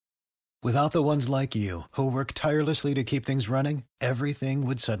Without the ones like you, who work tirelessly to keep things running, everything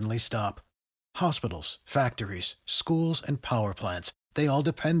would suddenly stop. Hospitals, factories, schools, and power plants, they all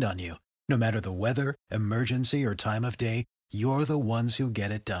depend on you. No matter the weather, emergency, or time of day, you're the ones who get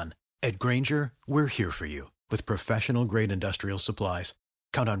it done. At Grainger, we're here for you with professional-grade industrial supplies.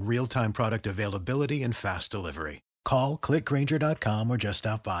 Count on real-time product availability and fast delivery. Call, click Grainger.com, or just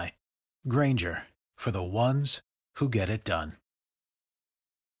stop by. Grainger, for the ones who get it done.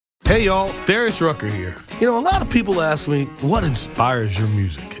 Hey y'all, Darius Rucker here. A lot of people ask me, what inspires your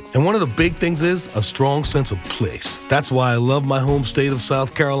music? And one of the big things is a strong sense of place. That's why I love my home state of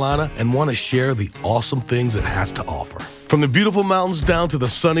South Carolina and want to share the awesome things it has to offer. From the beautiful mountains down to the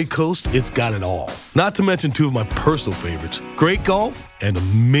sunny coast, it's got it all. Not to mention two of my personal favorites, great golf and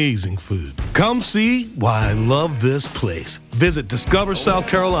amazing food. Come see why I love this place. Visit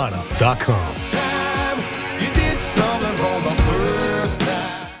discoversouthcarolina.com.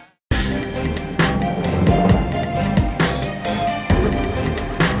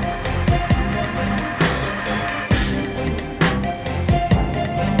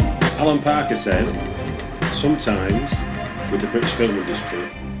 Alan Parker said, sometimes with the British film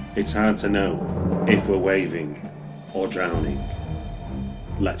industry, it's hard to know if we're waving or drowning.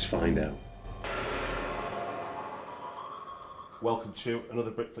 Let's find out. Welcome to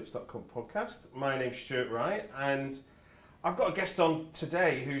another Britflix.com podcast. My name's Stuart Wright, and I've got a guest on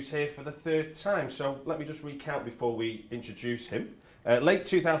today who's here for the third time. So let me just recount before we introduce him. Late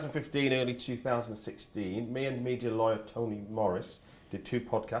 2015, early 2016, me and media lawyer Tony Morris did two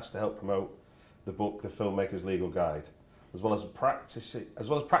podcasts to help promote the book, The Filmmakers Legal Guide. As well as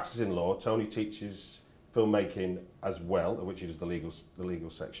practicing law, Tony teaches filmmaking as well, of which he does the legal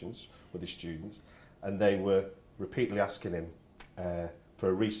sections with his students. And they were repeatedly asking him for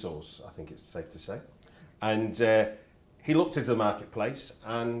a resource, I think it's safe to say. And he looked into the marketplace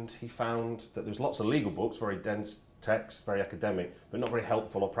and he found that there was lots of legal books, very dense text, very academic, but not very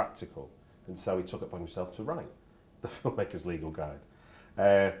helpful or practical. And so he took it upon himself to write The Filmmakers Legal Guide.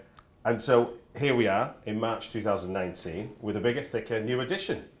 And so here we are in March 2019 with a bigger, thicker, new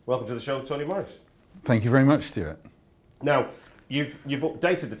edition. Welcome to the show, Tony Morris. Thank you very much, Stuart. Now, you've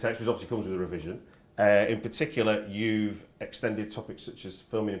updated the text, which obviously comes with a revision. In particular, you've extended topics such as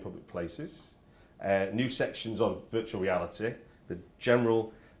filming in public places, new sections on virtual reality, the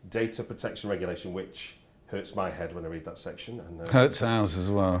general data protection regulation, which hurts my head when I read that section. And hurts ours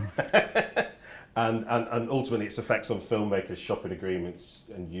as well. And ultimately its effects on filmmakers, shopping agreements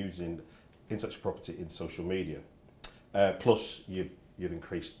and using intellectual property in social media. Plus you've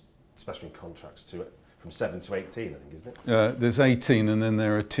increased specimen contracts to it from 7 to 18, I think, isn't it? There's 18 and then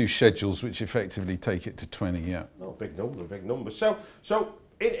there are two schedules which effectively take it to 20, yeah. Oh, big number. So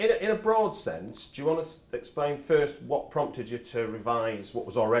in a broad sense, do you want to explain first what prompted you to revise what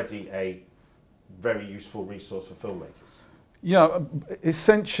was already a very useful resource for filmmakers? Yeah,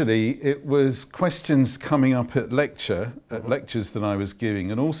 essentially it was questions coming up at lectures that I was giving,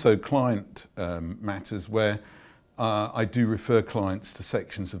 and also client matters where I do refer clients to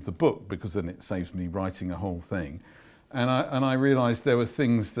sections of the book because then it saves me writing a whole thing. And I realised there were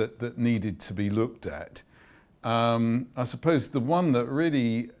things that needed to be looked at. I suppose the one that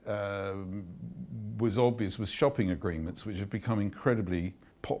really was obvious was shopping agreements, which have become incredibly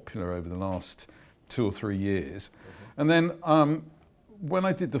popular over the last 2 or 3 years. And then when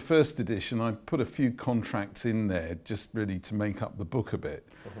I did the first edition, I put a few contracts in there just really to make up the book a bit.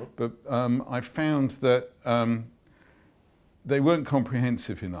 But I found that they weren't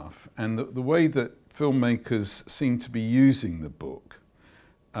comprehensive enough. And the way that filmmakers seem to be using the book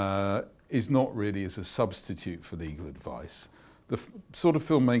is not really as a substitute for legal advice. The sort of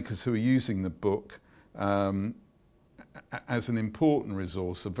filmmakers who are using the book as an important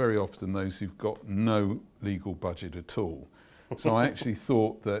resource are very often those who've got no legal budget at all. So I actually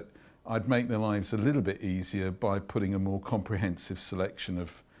thought that I'd make their lives a little bit easier by putting a more comprehensive selection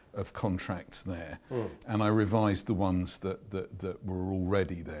of contracts there. And I revised the ones that were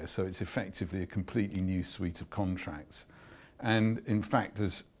already there. So it's effectively a completely new suite of contracts. And in fact,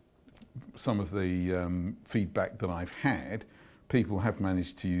 as some of the feedback that I've had, people have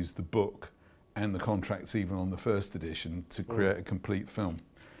managed to use the book and the contracts even on the first edition to create a complete film.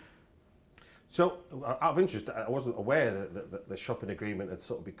 So, out of interest, I wasn't aware that the shopping agreement had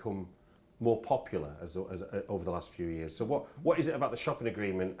sort of become more popular as over the last few years. So what is it about the shopping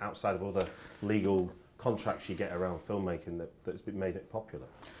agreement outside of other legal contracts you get around filmmaking that's been made it popular?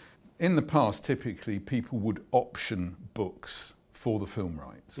 In the past, typically people would option books for the film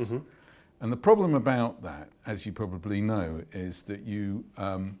rights. And the problem about that, as you probably know, is that you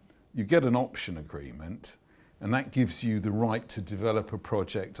get an option agreement And that gives you the right to develop a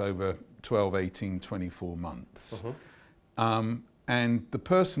project over 12, 18, 24 months. And the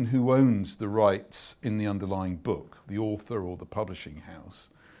person who owns the rights in the underlying book, the author or the publishing house,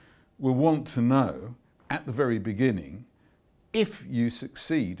 will want to know at the very beginning, if you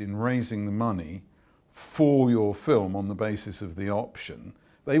succeed in raising the money for your film on the basis of the option,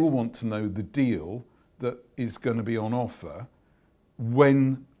 they will want to know the deal that is going to be on offer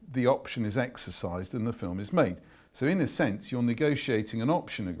when the option is exercised and the film is made. So in a sense, you're negotiating an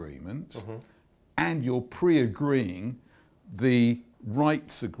option agreement and you're pre-agreeing the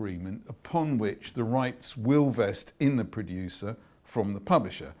rights agreement upon which the rights will vest in the producer from the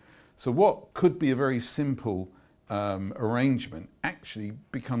publisher. So what could be a very simple arrangement actually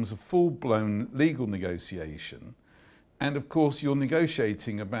becomes a full-blown legal negotiation. And of course, you're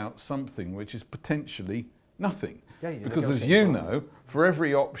negotiating about something which is potentially nothing. Because as you know, for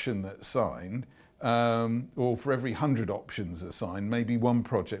every option that's signed, or for every 100 options that's signed, maybe one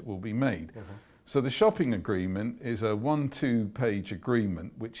project will be made. So the shopping agreement is a 1-2 page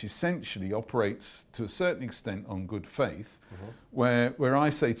agreement which essentially operates to a certain extent on good faith, where I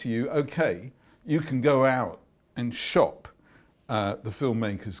say to you, okay, you can go out and shop the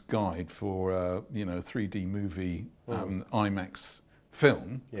filmmaker's guide for a 3D movie IMAX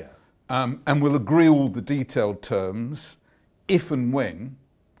film, and we'll agree all the detailed terms if and when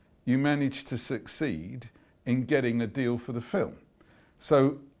you manage to succeed in getting a deal for the film.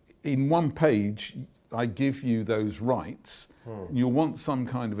 So in one page, I give you those rights. You'll want some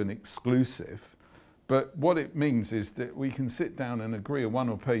kind of an exclusive, but what it means is that we can sit down and agree a 1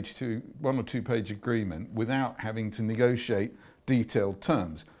 or 2 page agreement without having to negotiate detailed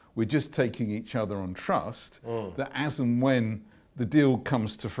terms. We're just taking each other on trust that as and when the deal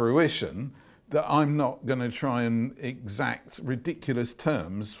comes to fruition, that I'm not going to try and exact ridiculous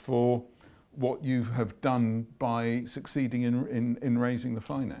terms for what you have done by succeeding in raising the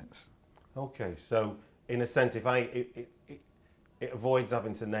finance. Okay, so in a sense, if it avoids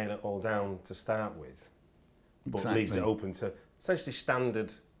having to nail it all down to start with, but leaves it open to essentially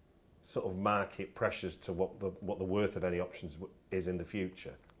standard sort of market pressures to what the worth of any options is in the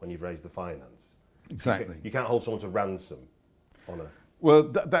future when you've raised the finance. Exactly. You can't hold someone to ransom on a... Well,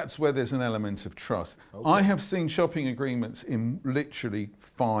 that's where there's an element of trust. I have seen shopping agreements in literally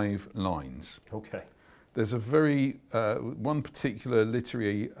 5 lines. There's a very, one particular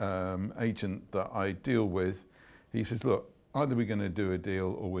literary agent that I deal with, he says, look, either we're going to do a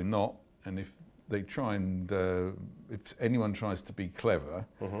deal or we're not, and if they try and, if anyone tries to be clever,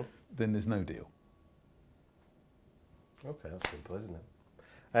 then there's no deal. Okay, that's simple, isn't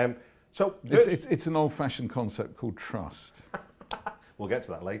it? So it's an old-fashioned concept called trust. We'll get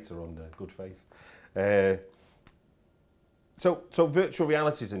to that later on good faith. So virtual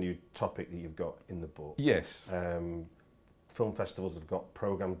reality is a new topic that you've got in the book. Yes. Film festivals have got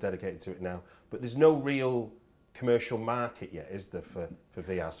programs dedicated to it now, but there's no real commercial market yet, is there, for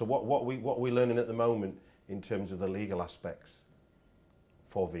VR? So what are we learning at the moment in terms of the legal aspects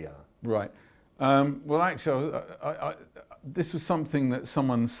for VR? Right. Well, actually, this was something that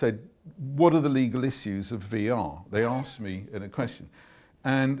someone said, what are the legal issues of VR? They asked me in a question.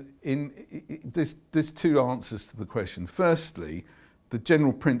 And there's 2 answers to the question. Firstly, the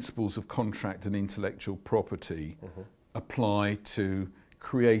general principles of contract and intellectual property apply to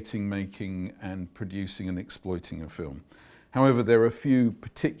creating, making, and producing and exploiting a film. However, there are a few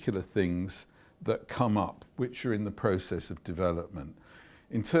particular things that come up which are in the process of development.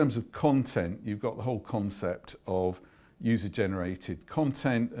 In terms of content, you've got the whole concept of user-generated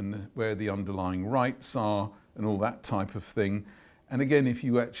content and where the underlying rights are and all that type of thing. And again, if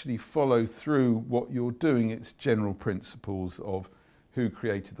you actually follow through what you're doing, it's general principles of who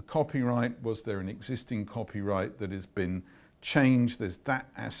created the copyright, was there an existing copyright that has been changed, there's that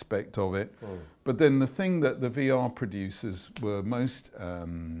aspect of it. But then the thing that the VR producers were most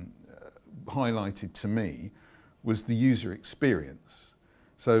highlighted to me was the user experience.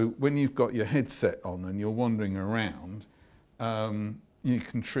 So when you've got your headset on and you're wandering around, you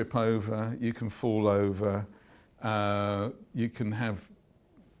can trip over, you can fall over, you can have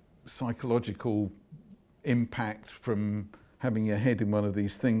psychological impact from having your head in one of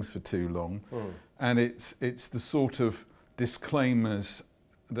these things for too long. And it's the sort of disclaimers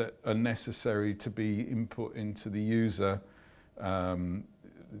that are necessary to be input into the user, the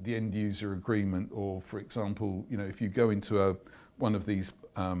end user agreement, or for example, if you go into one of these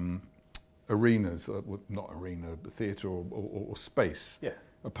arenas, not arena, but theatre or space,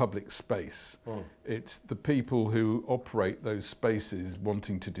 a public space. It's the people who operate those spaces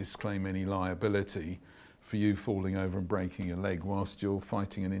wanting to disclaim any liability for you falling over and breaking your leg whilst you're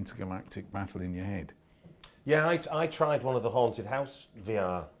fighting an intergalactic battle in your head. Yeah, I tried one of the haunted house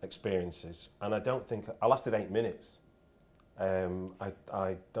VR experiences, and I don't think I lasted 8 minutes.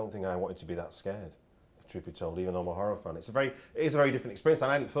 I don't think I wanted to be that scared, truth be told, even though I'm a horror fan. It is a very different experience, and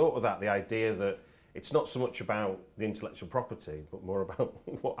I hadn't thought of that. The idea that it's not so much about the intellectual property, but more about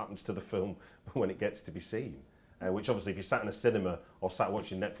what happens to the film when it gets to be seen. Which obviously, if you're sat in a cinema or sat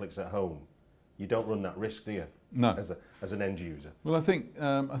watching Netflix at home, you don't run that risk, do you? No. As an end user. Well, I think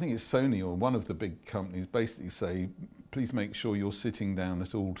it's Sony or one of the big companies basically say, please make sure you're sitting down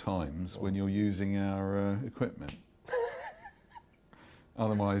at all times when you're using our equipment.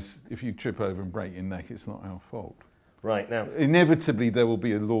 Otherwise, if you trip over and break your neck, it's not our fault. Right, now... Inevitably, there will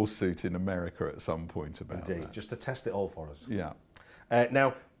be a lawsuit in America at some point about that. Just to test it all for us. Yeah.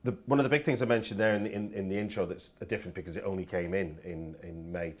 Now, one of the big things I mentioned there in the intro that's a difference because it only came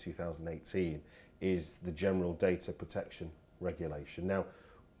in May 2018 is the General Data Protection Regulation. Now,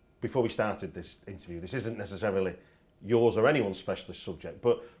 before we started this interview, this isn't necessarily yours or anyone's specialist subject,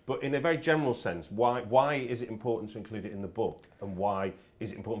 but in a very general sense, why is it important to include it in the book, and why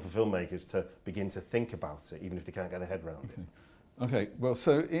is it important for filmmakers to begin to think about it, even if they can't get their head around it? Okay, well,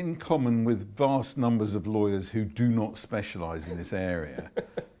 so in common with vast numbers of lawyers who do not specialise in this area,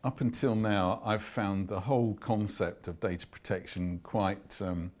 up until now, I've found the whole concept of data protection quite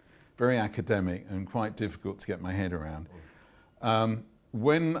very academic and quite difficult to get my head around.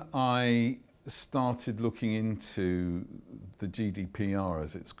 When I started looking into the GDPR,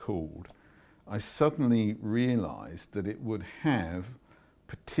 as it's called, I suddenly realised that it would have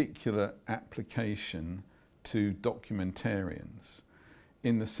particular application to documentarians,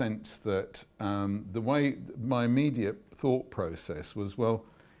 in the sense that the way my immediate thought process was, well,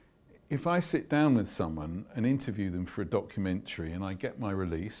 if I sit down with someone and interview them for a documentary and I get my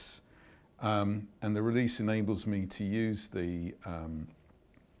release, and the release enables me to use the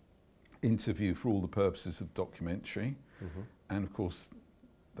interview for all the purposes of documentary, and of course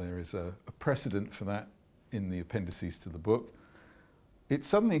there is a precedent for that in the appendices to the book, it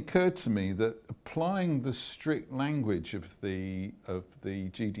suddenly occurred to me that applying the strict language of the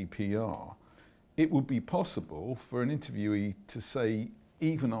GDPR, it would be possible for an interviewee to say,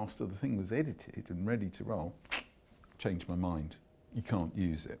 even after the thing was edited and ready to roll, change my mind, you can't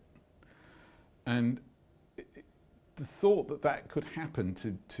use it. And the thought that that could happen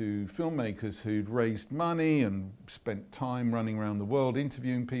to filmmakers who'd raised money and spent time running around the world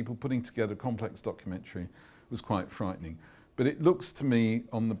interviewing people, putting together a complex documentary, was quite frightening. But it looks to me,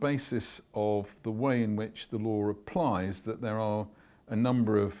 on the basis of the way in which the law applies, that there are a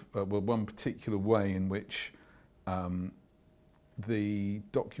number of, one particular way in which the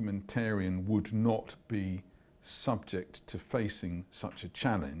documentarian would not be subject to facing such a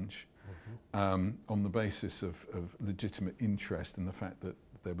challenge on the basis of legitimate interest and the fact that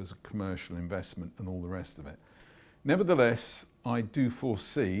there was a commercial investment and all the rest of it. Nevertheless, I do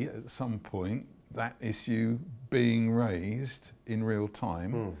foresee at some point that issue being raised in real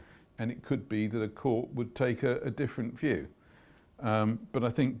time, and it could be that a court would take a different view. But I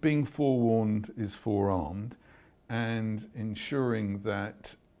think being forewarned is forearmed, and ensuring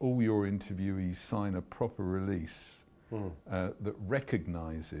that all your interviewees sign a proper release that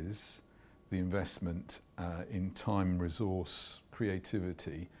recognises the investment in time, resource,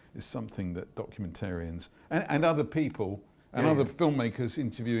 creativity is something that documentarians and other people and other filmmakers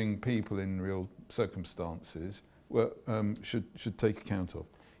interviewing people in real circumstances should take account of.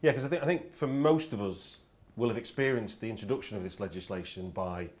 Yeah, because I think for most of us, we'll have experienced the introduction of this legislation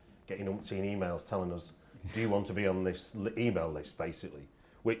by getting umpteen emails telling us, do you want to be on this email list, basically,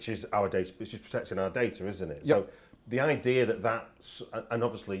 which is our data, which is protecting our data, isn't it? Yep. So the idea that's, and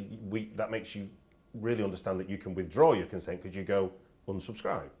obviously that makes you really understand that you can withdraw your consent because you go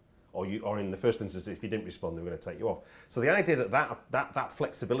unsubscribe. Or in the first instance, if you didn't respond, they were going to take you off. So the idea that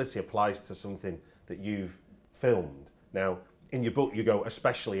flexibility applies to something that you've filmed. Now, in your book, you go,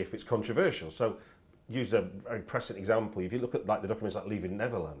 especially if it's controversial. So use a very present example. If you look at like the documents like Leaving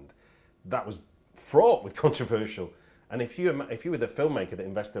Neverland, that was fraught with controversial. And if you were the filmmaker that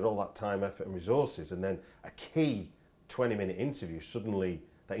invested all that time, effort and resources, and then a key 20-minute interview, suddenly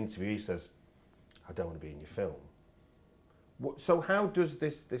that interviewee says, I don't want to be in your film. So how does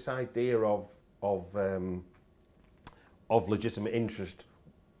this idea of legitimate interest,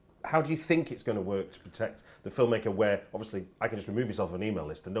 how do you think it's going to work to protect the filmmaker, where obviously I can just remove myself from an email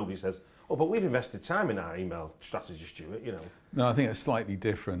list and nobody says, oh, but we've invested time in our email strategy, Stuart, you know. No, I think it's slightly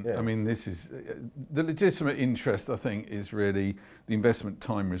different. Yeah. I mean, this is, the legitimate interest, I think, is really the investment,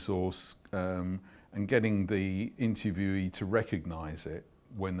 time, resource, and getting the interviewee to recognise it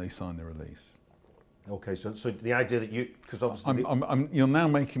when they sign the release. Okay, so the idea that you, because obviously... You're now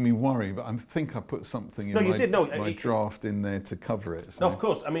making me worry, but I think I put something in my draft in there to cover it. So. No, of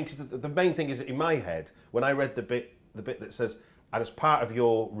course. I mean, because the main thing is, in my head, when I read the bit that says, and as part of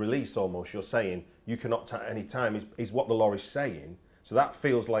your release almost, you're saying you can opt out at any time, is what the law is saying. So that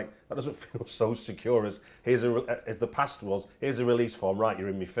feels like, that doesn't feel so secure as the past was, here's a release form, right, you're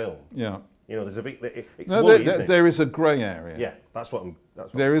in my film. Yeah. You know, there's a big, it's woolly, isn't it? There is a grey area. Yeah,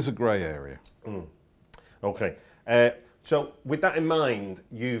 there is a grey area. Mm. Okay. So with that in mind,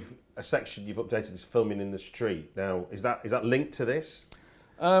 you've updated this filming in the street. Now, is that linked to this?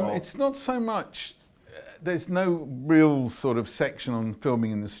 It's not so much. There's no real sort of section on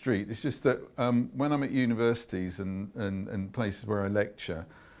filming in the street. It's just that when I'm at universities and places where I lecture,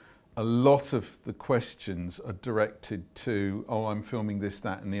 a lot of the questions are directed to, oh, I'm filming this,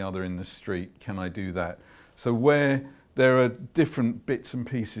 that and the other in the street, can I do that? So where there are different bits and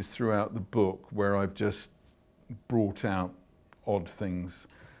pieces throughout the book where I've just brought out odd things,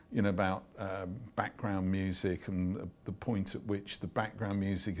 you know, about background music and the point at which the background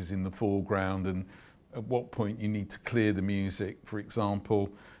music is in the foreground and at what point you need to clear the music. For example,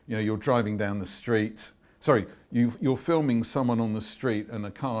 you know, you're driving down the street, you're filming someone on the street and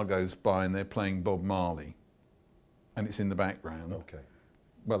a car goes by and they're playing Bob Marley and it's in the background. Okay.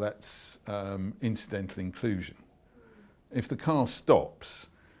 Well, that's incidental inclusion. If the car stops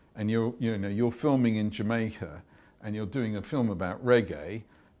and you're filming in Jamaica and you're doing a film about reggae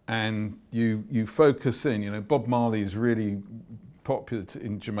and you focus in, you know, Bob Marley is really popular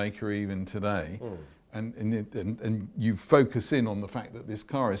in Jamaica even today. Mm. And you focus in on the fact that this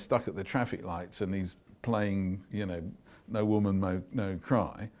car is stuck at the traffic lights and he's playing, you know, No Woman, No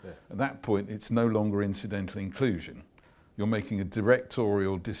Cry. Yeah. At that point, it's no longer incidental inclusion. You're making a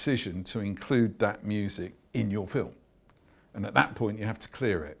directorial decision to include that music in your film. And at that point, you have to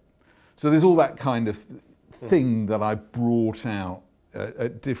clear it. So there's all that kind of thing that I brought out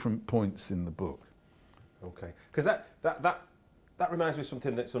at different points in the book. Okay, because that reminds me of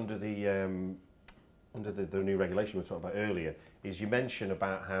something that's under the new regulation we were talking about earlier. Is you mentioned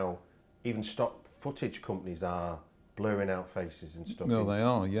about how even stock footage companies are blurring out faces and stuff. No, they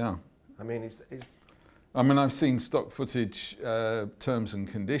are, yeah. I mean, I've seen stock footage terms and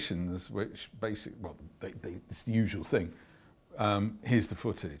conditions, which it's the usual thing. Here's the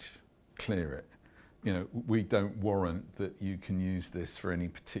footage, clear it. You know, we don't warrant that you can use this for any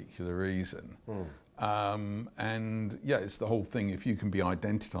particular reason. Mm. And yeah, it's the whole thing. If you can be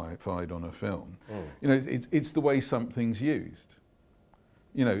identified on a film, you know, it's the way something's used.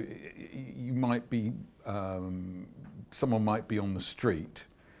 You know, you might be, someone might be on the street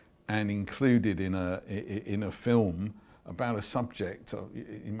and included in a film about a subject.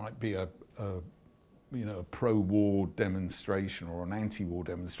 It might be a pro-war demonstration or an anti-war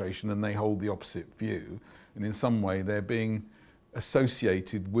demonstration, and they hold the opposite view, and in some way they're being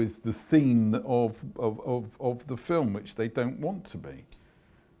associated with the theme of the film, which they don't want to be.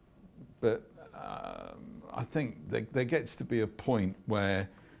 But I think there gets to be a point where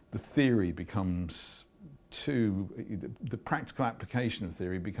the theory becomes the practical application of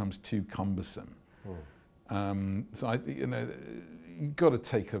theory becomes too cumbersome. So you've got to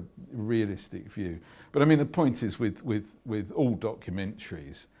take a realistic view. But I mean, the point is with all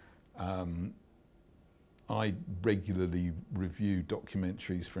documentaries, I regularly review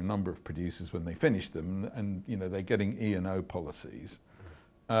documentaries for a number of producers when they finish them, and you know, they're getting E&O policies.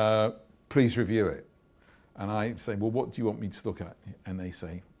 Please review it. And I say, well, what do you want me to look at? And they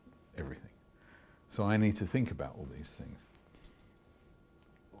say, everything. So I need to think about all these things.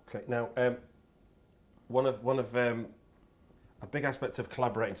 Okay. Now, one of a big aspect of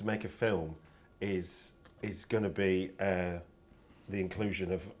collaborating to make a film is going to be the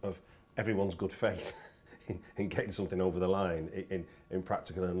inclusion of everyone's good faith in getting something over the line in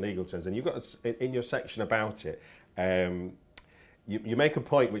practical and legal terms. And you've got in your section about it. You make a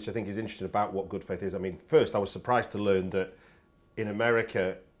point which I think is interesting about what good faith is. I mean, first I was surprised to learn that in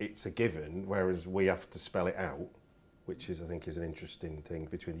America it's a given, whereas we have to spell it out, which I think is an interesting thing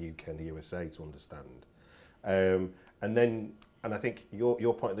between the UK and the USA to understand. And I think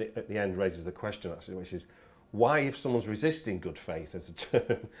your point at the end raises the question, actually, which is why, if someone's resisting good faith as a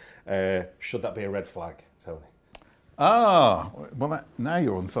term, should that be a red flag, Tony? Well, now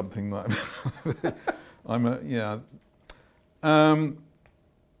you're on something that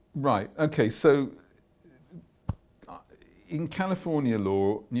right. Okay. So in California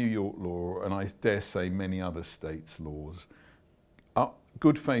law, New York law, and I dare say many other states' laws,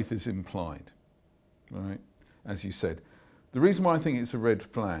 good faith is implied, right? As you said. The reason why I think it's a red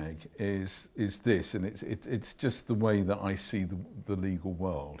flag is this, and it's just the way that I see the legal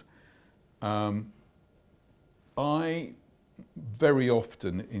world. I very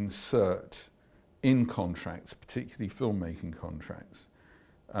often insert in contracts, particularly filmmaking contracts,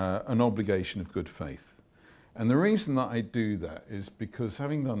 an obligation of good faith. And the reason that I do that is because,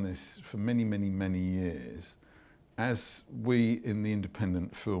 having done this for many, many, many years, as we in the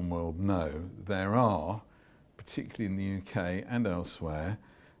independent film world know, there are, particularly in the UK and elsewhere,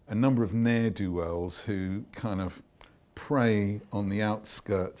 a number of ne'er-do-wells who kind of prey on the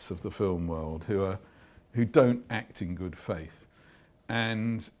outskirts of the film world, who don't act in good faith.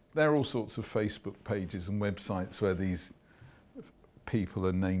 And there are all sorts of Facebook pages and websites where these people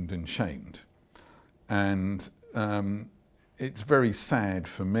are named and shamed. And it's very sad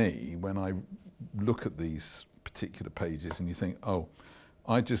for me when I look at these particular pages and you think, oh,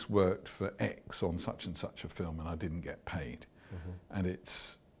 I just worked for X on such and such a film and I didn't get paid. Mm-hmm. And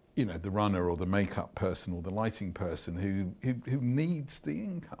it's, you know, the runner or the makeup person or the lighting person who needs the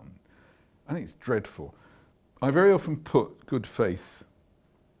income. I think it's dreadful. I very often put good faith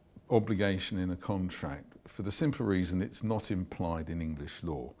obligation in a contract for the simple reason it's not implied in English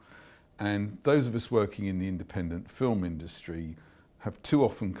law. And those of us working in the independent film industry have too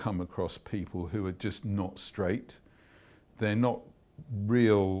often come across people who are just not straight. They're not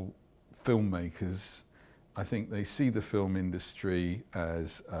real filmmakers. I think they see the film industry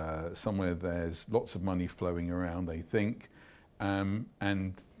as somewhere there's lots of money flowing around, they think,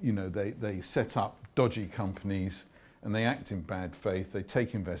 and you know, they set up dodgy companies and they act in bad faith, they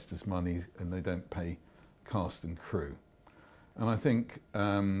take investors' money and they don't pay cast and crew. And I think,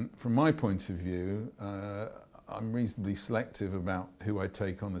 from my point of view, I'm reasonably selective about who I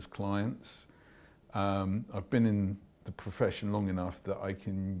take on as clients. I've been in the profession long enough that I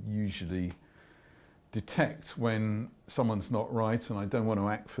can usually detect when someone's not right and I don't want to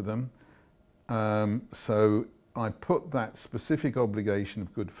act for them. So I put that specific obligation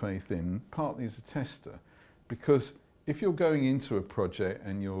of good faith in, partly as a tester, because if you're going into a project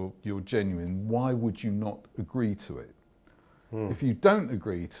and you're genuine, why would you not agree to it? If you don't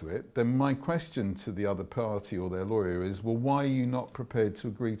agree to it, then my question to the other party or their lawyer is, well, why are you not prepared to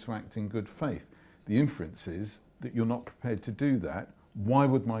agree to act in good faith? The inference is that you're not prepared to do that. Why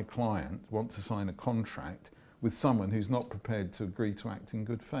would my client want to sign a contract with someone who's not prepared to agree to act in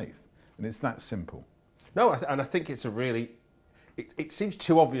good faith? And it's that simple. No, and I think it's a really, it seems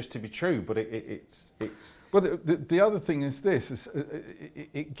too obvious to be true, but it's. Well, the other thing is this,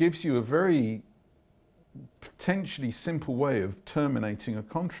 it gives you a very potentially simple way of terminating a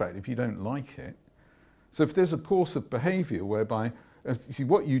contract if you don't like it. So if there's a course of behaviour whereby, see,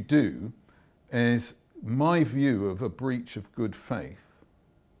 what you do is, my view of a breach of good faith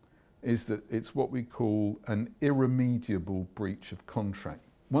is that it's what we call an irremediable breach of contract.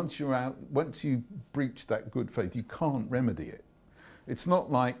 Once you're out, once you breach that good faith, you can't remedy it. It's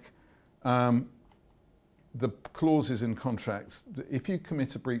not like the clauses in contracts. If you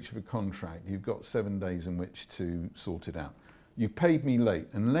commit a breach of a contract, you've got 7 days in which to sort it out. You paid me late.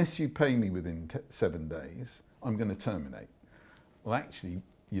 Unless you pay me within 7 days, I'm going to terminate. Well, actually,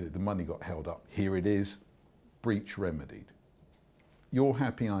 you know, the money got held up. Here it is, breach remedied. You're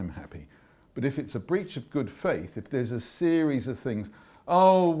happy, I'm happy. But if it's a breach of good faith, if there's a series of things,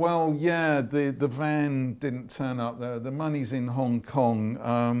 oh, well, yeah, the van didn't turn up, the money's in Hong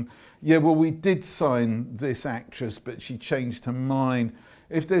Kong. Yeah, well, we did sign this actress, but she changed her mind.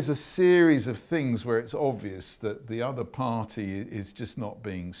 If there's a series of things where it's obvious that the other party is just not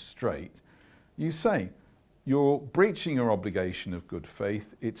being straight, you say, you're breaching your obligation of good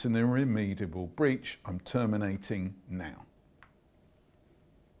faith. It's an irremediable breach. I'm terminating now.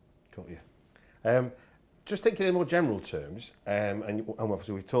 Got you. Just thinking in more general terms, and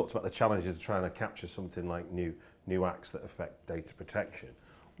obviously we've talked about the challenges of trying to capture something like new acts that affect data protection.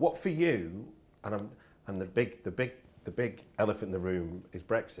 What for you, and the big elephant in the room is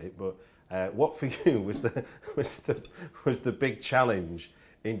Brexit, but what for you was the big challenge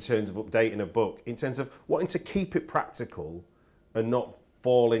in terms of updating a book, in terms of wanting to keep it practical and not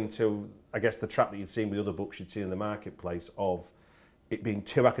fall into, I guess, the trap that you'd seen with other books you'd seen in the marketplace of it being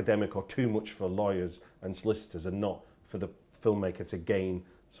too academic or too much for lawyers and solicitors and not for the filmmaker to gain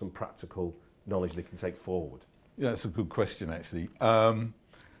some practical knowledge they can take forward? Yeah, that's a good question, actually.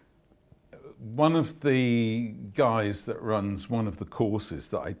 One of the guys that runs one of the courses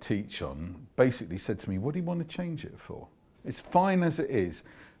that I teach on basically said to me, what do you want to change it for? It's fine as it is.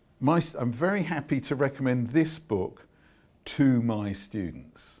 I'm very happy to recommend this book to my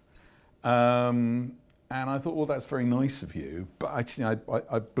students. And I thought, well, that's very nice of you, but actually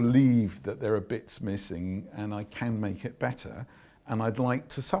I believe that there are bits missing and I can make it better, and I'd like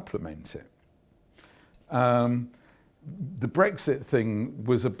to supplement it. The Brexit thing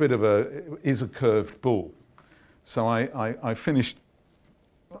was is a curved ball. So I finished,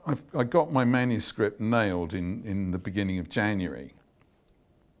 I got my manuscript nailed in the beginning of January.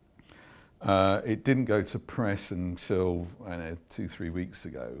 It didn't go to press until, I don't know, 2-3 weeks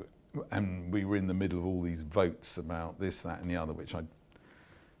ago. And we were in the middle of all these votes about this, that and the other, which you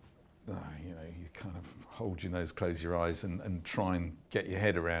kind of hold your nose, close your eyes and try and get your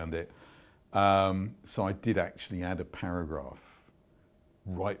head around it. So I did actually add a paragraph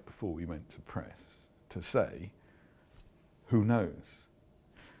right before we went to press to say, who knows?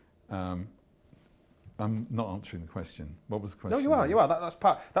 I'm not answering the question. What was the question? No, you are. That's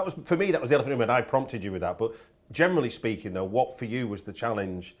part. That was for me. That was the other thing when I prompted you with that. But generally speaking, though, what for you was the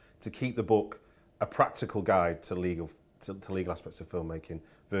challenge to keep the book a practical guide to legal aspects of filmmaking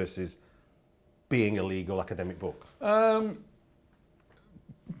versus being a legal academic book?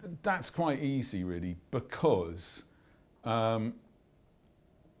 That's quite easy, really, because my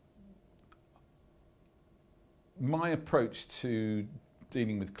approach to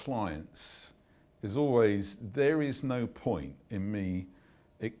dealing with clients is always, there is no point in me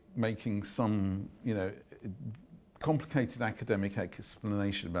making some, complicated academic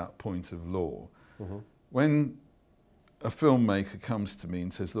explanation about point of law. Mm-hmm. When a filmmaker comes to me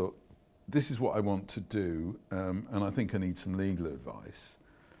and says, look, this is what I want to do, and I think I need some legal advice,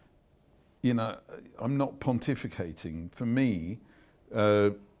 I'm not pontificating. For me,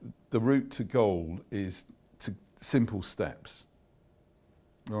 the route to gold is to simple steps.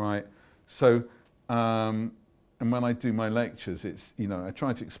 All right? So, and when I do my lectures, it's, I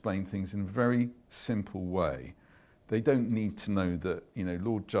try to explain things in a very simple way. They don't need to know that,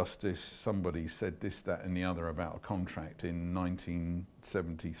 Lord Justice, somebody said this, that and the other about a contract in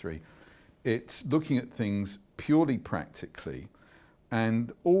 1973. It's looking at things purely practically.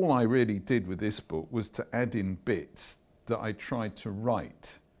 And all I really did with this book was to add in bits that I tried to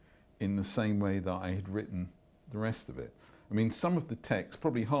write in the same way that I had written the rest of it. I mean, some of the text,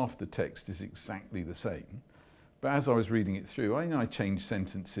 probably half the text is exactly the same. But as I was reading it through, I changed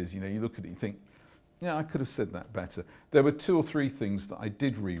sentences. You look at it, you think, yeah, I could have said that better. There were 2 or 3 things that I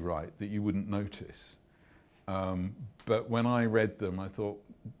did rewrite that you wouldn't notice. But when I read them, I thought,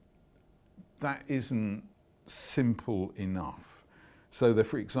 that isn't simple enough. So,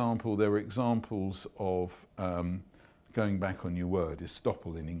 for example, there were examples of going back on your word,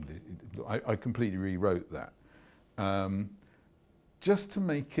 estoppel in English. I completely rewrote that. Just to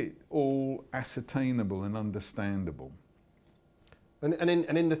make it all ascertainable and understandable. And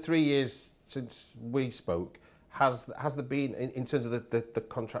in the 3 years since we spoke, has there been, in terms of the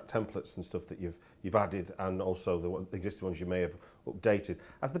contract templates and stuff that you've added, and also the existing ones you may have updated,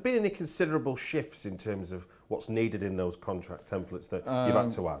 has there been any considerable shifts in terms of what's needed in those contract templates that you've had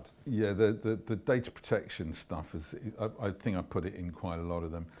to add? Yeah, the data protection stuff is. I think I put it in quite a lot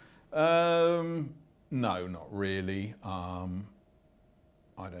of them. No, not really.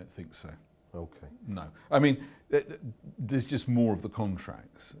 I don't think so. Okay. No, I mean, there's just more of the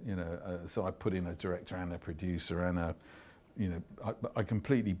contracts, so I put in a director and a producer and I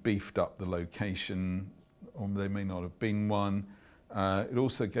completely beefed up the location, or there may not have been one. It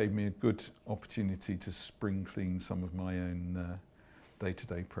also gave me a good opportunity to spring clean some of my own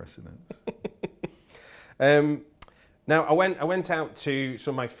day-to-day precedents. Now, I went out to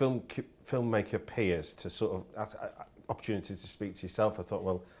some of my filmmaker peers to sort of ask opportunities to speak to yourself. I thought,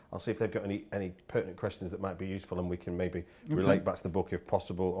 well, I'll see if they've got any pertinent questions that might be useful, and we can maybe relate back to the book if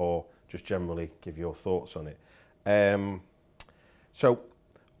possible, or just generally give your thoughts on it. So,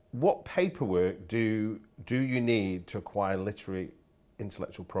 what paperwork do you need to acquire literary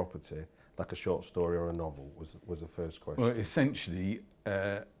intellectual property, like a short story or a novel? Was the first question. Well, essentially,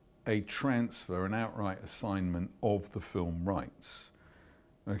 a transfer, an outright assignment of the film rights.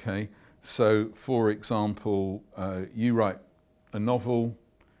 Okay, so for example, you write a novel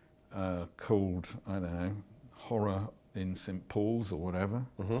called, I don't know, Horror in St. Paul's or whatever,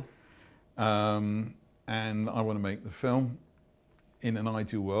 and I want to make the film. In an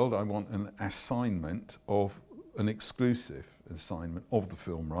ideal world, I want an assignment of an exclusive assignment of the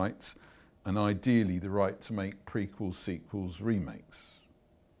film rights, and ideally the right to make prequels, sequels, remakes.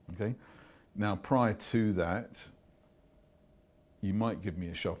 Okay. Now, prior to that, you might give me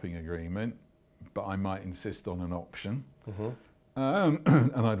a shopping agreement, but I might insist on an option,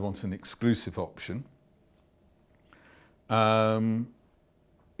 and I'd want an exclusive option.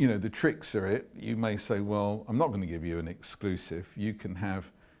 The tricks are it. You may say, well, I'm not going to give you an exclusive. You can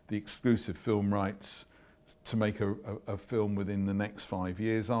have the exclusive film rights to make a film within the next 5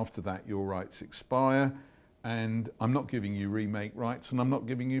 years. After that, your rights expire. and I'm not giving you remake rights, and I'm not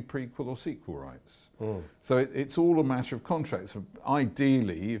giving you prequel or sequel rights. So it's all a matter of contracts.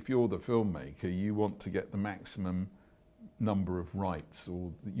 Ideally, if you're the filmmaker, you want to get the maximum number of rights,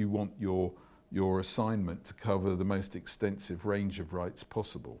 or you want your assignment to cover the most extensive range of rights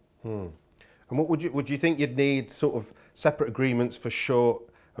possible. And what would you think you'd need sort of separate agreements for short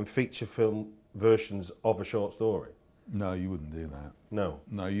and feature film versions of a short story? No, you wouldn't do that.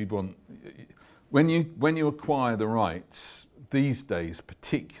 No, you'd want, when you acquire the rights these days,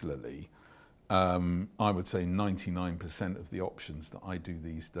 particularly, I would say 99% of the options that I do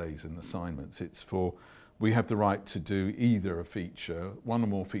these days in assignments, it's for, we have the right to do either a feature, one or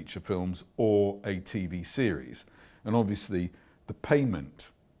more feature films, or a TV series, and obviously the payment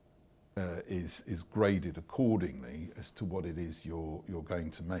is graded accordingly as to what it is you're going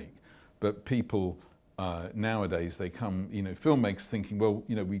to make. But people nowadays, they come, filmmakers thinking, well,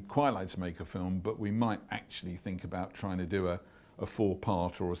 we'd quite like to make a film, but we might actually think about trying to do a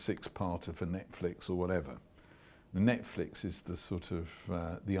 4-part or a 6-parter for Netflix or whatever. Netflix is the sort of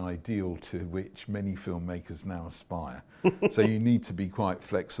the ideal to which many filmmakers now aspire. So you need to be quite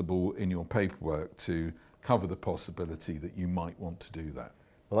flexible in your paperwork to cover the possibility that you might want to do that.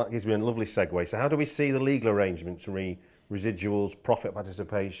 Well, that gives me a lovely segue. So how do we see the legal arrangements, residuals, profit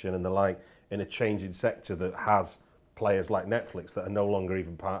participation and the like in a changing sector that has players like Netflix that are no longer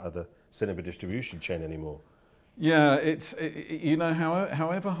even part of the cinema distribution chain anymore? Yeah,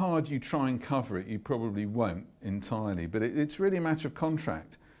 however hard you try and cover it, you probably won't entirely, but it's really a matter of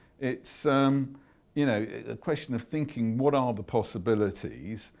contract. It's, a question of thinking what are the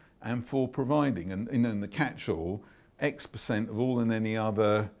possibilities and for providing, and in the catch-all, X% of all and any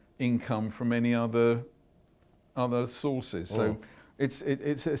other income from any other sources. So it's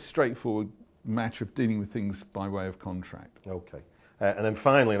a straightforward matter of dealing with things by way of contract. Okay. And then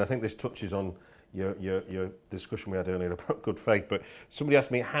finally, and I think this touches on your discussion we had earlier about good faith, but somebody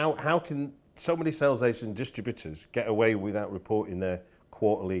asked me, how can so many sales agents and distributors get away without reporting their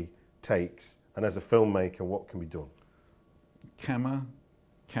quarterly takes? And as a filmmaker, what can be done? CAMA.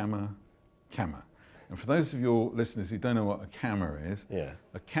 And for those of your listeners who don't know what a CAMA is,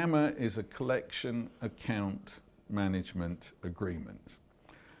 a CAMA is a collection account management agreement.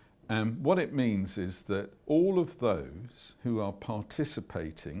 And what it means is that all of those who are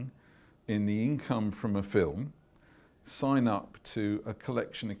participating in the income from a film sign up to a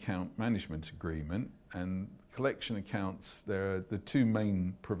collection account management agreement, and collection accounts, the two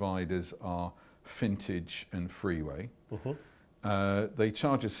main providers are Vintage and Freeway. They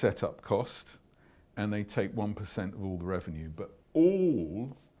charge a setup cost and they take 1% of all the revenue, but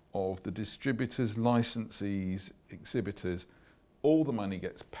all of the distributors, licensees, exhibitors, all the money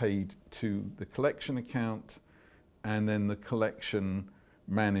gets paid to the collection account, and then the collection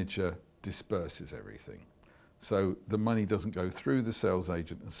manager disperses everything. So the money doesn't go through the sales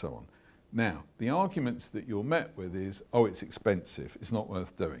agent and so on. Now, the arguments that you're met with is, oh, it's expensive, it's not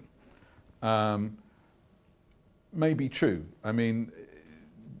worth doing. May be true. I mean,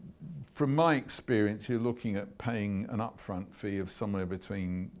 from my experience, you're looking at paying an upfront fee of somewhere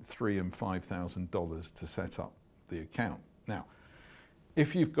between $3,000 and $5,000 to set up the account. Now,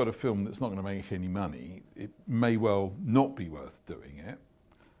 if you've got a film that's not going to make any money, it may well not be worth doing it.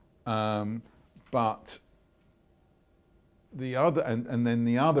 But the other, and then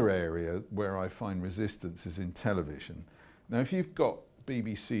the other area where I find resistance is in television. Now, if you've got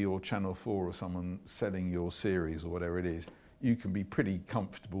BBC or Channel 4 or someone selling your series or whatever it is, you can be pretty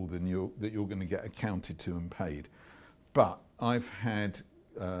comfortable that you're going to get accounted to and paid. But I've had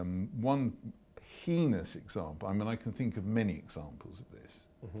one heinous example. I mean, I can think of many examples of this.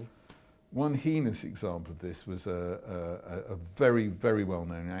 One heinous example of this was a very, very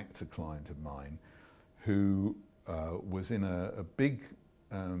well-known actor client of mine who was in a big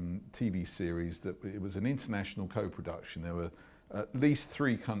TV series that it was an international co-production. There were at least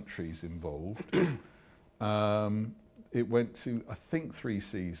 3 countries involved. It went to, I think, 3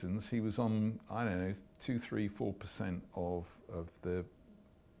 seasons. He was on, I don't know, 2, 3, 4% of the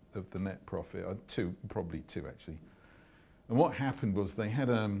net profit. Probably two actually. And what happened was they had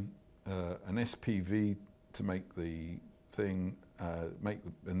an SPV to make the thing,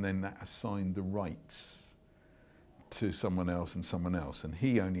 and then that assigned the rights to someone else, and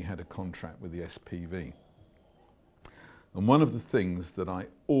he only had a contract with the SPV. And one of the things that I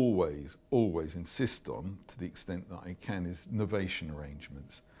always insist on, to the extent that I can, is novation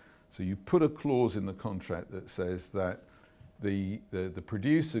arrangements. So you put a clause in the contract that says that the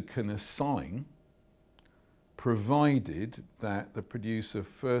producer can assign, provided that the producer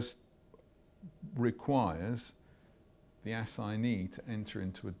first requires the assignee to enter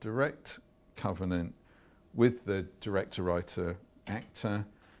into a direct covenant with the director, writer, actor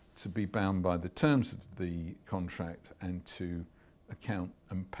to be bound by the terms of the contract and to account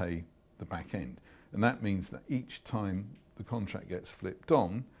and pay the back end. And that means that each time the contract gets flipped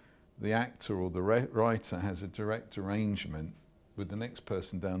on, the actor or the writer has a direct arrangement with the next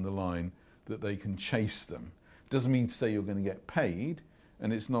person down the line that they can chase them. Doesn't mean to say you're going to get paid,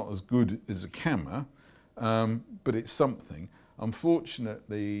 and it's not as good as a camera, but it's something.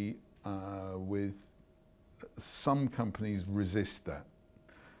 Unfortunately, with some companies resist that.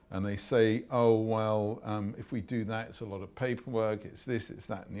 And they say, oh, well, if we do that, it's a lot of paperwork, it's this, it's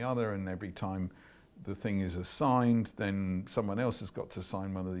that, and the other, and every time the thing is assigned, then someone else has got to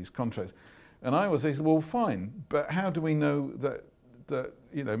sign one of these contracts. And I always say, well, fine, but how do we know that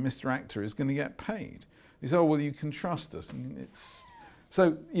Mr. Actor is going to get paid? He says, oh, well, you can trust us. And it's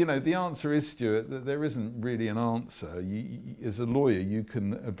so, the answer is, Stuart, that there isn't really an answer. As a lawyer, you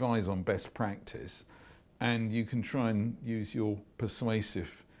can advise on best practice, and you can try and use your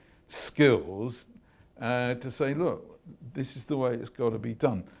persuasive skills to say, look, this is the way it's got to be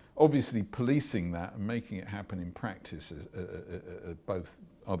done. Obviously, policing that and making it happen in practice is both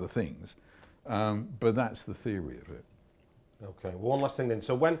other things, but that's the theory of it. Okay, one last thing then.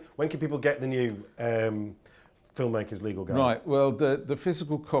 So when can people get the new Filmmakers Legal Guide? Right, well, the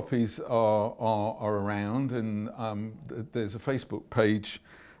physical copies are around, and there's a Facebook page,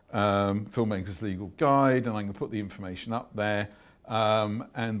 Filmmakers Legal Guide, and I can put the information up there.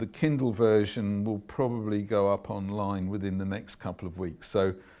 And the Kindle version will probably go up online within the next couple of weeks.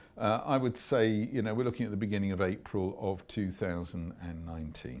 So I would say, we're looking at the beginning of April of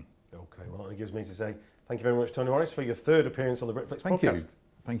 2019. Okay, well, it gives me to say thank you very much, Tony Morris, for your third appearance on the Britflix podcast.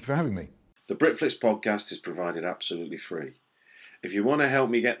 Thank you for having me. The Britflix podcast is provided absolutely free. If you want to help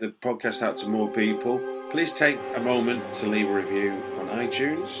me get the podcast out to more people, please take a moment to leave a review on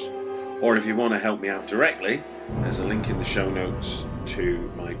iTunes. Or if you want to help me out directly, there's a link in the show notes to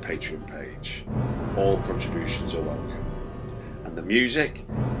my Patreon page. All contributions are welcome. And the music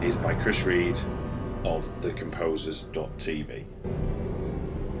is by Chris Reed of thecomposers.tv.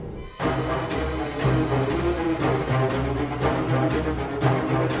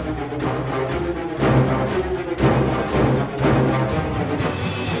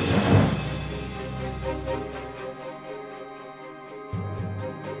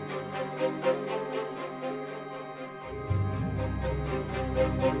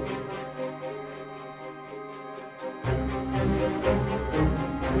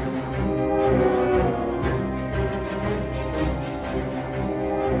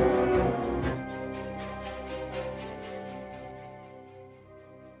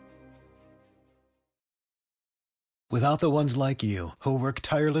 Without the ones like you, who work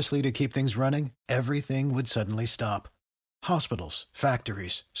tirelessly to keep things running, everything would suddenly stop. Hospitals,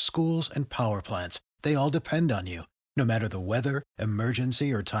 factories, schools, and power plants, they all depend on you. No matter the weather,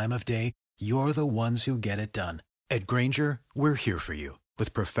 emergency, or time of day, you're the ones who get it done. At Grainger, we're here for you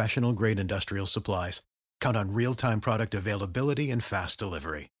with professional-grade industrial supplies. Count on real-time product availability and fast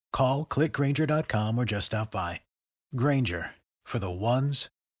delivery. Call, click Grainger.com, or just stop by. Grainger, for the ones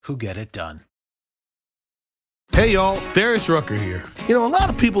who get it done. Hey y'all, Darius Rucker here. A lot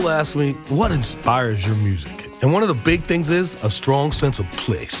of people ask me, what inspires your music? And one of the big things is a strong sense of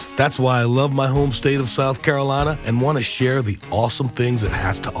place. That's why I love my home state of South Carolina and want to share the awesome things it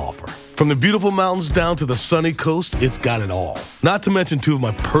has to offer. From the beautiful mountains down to the sunny coast, it's got it all. Not to mention two of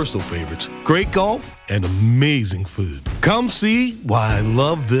my personal favorites, great golf and amazing food. Come see why I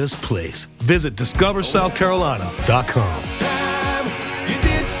love this place. Visit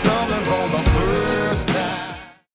discoversouthcarolina.com.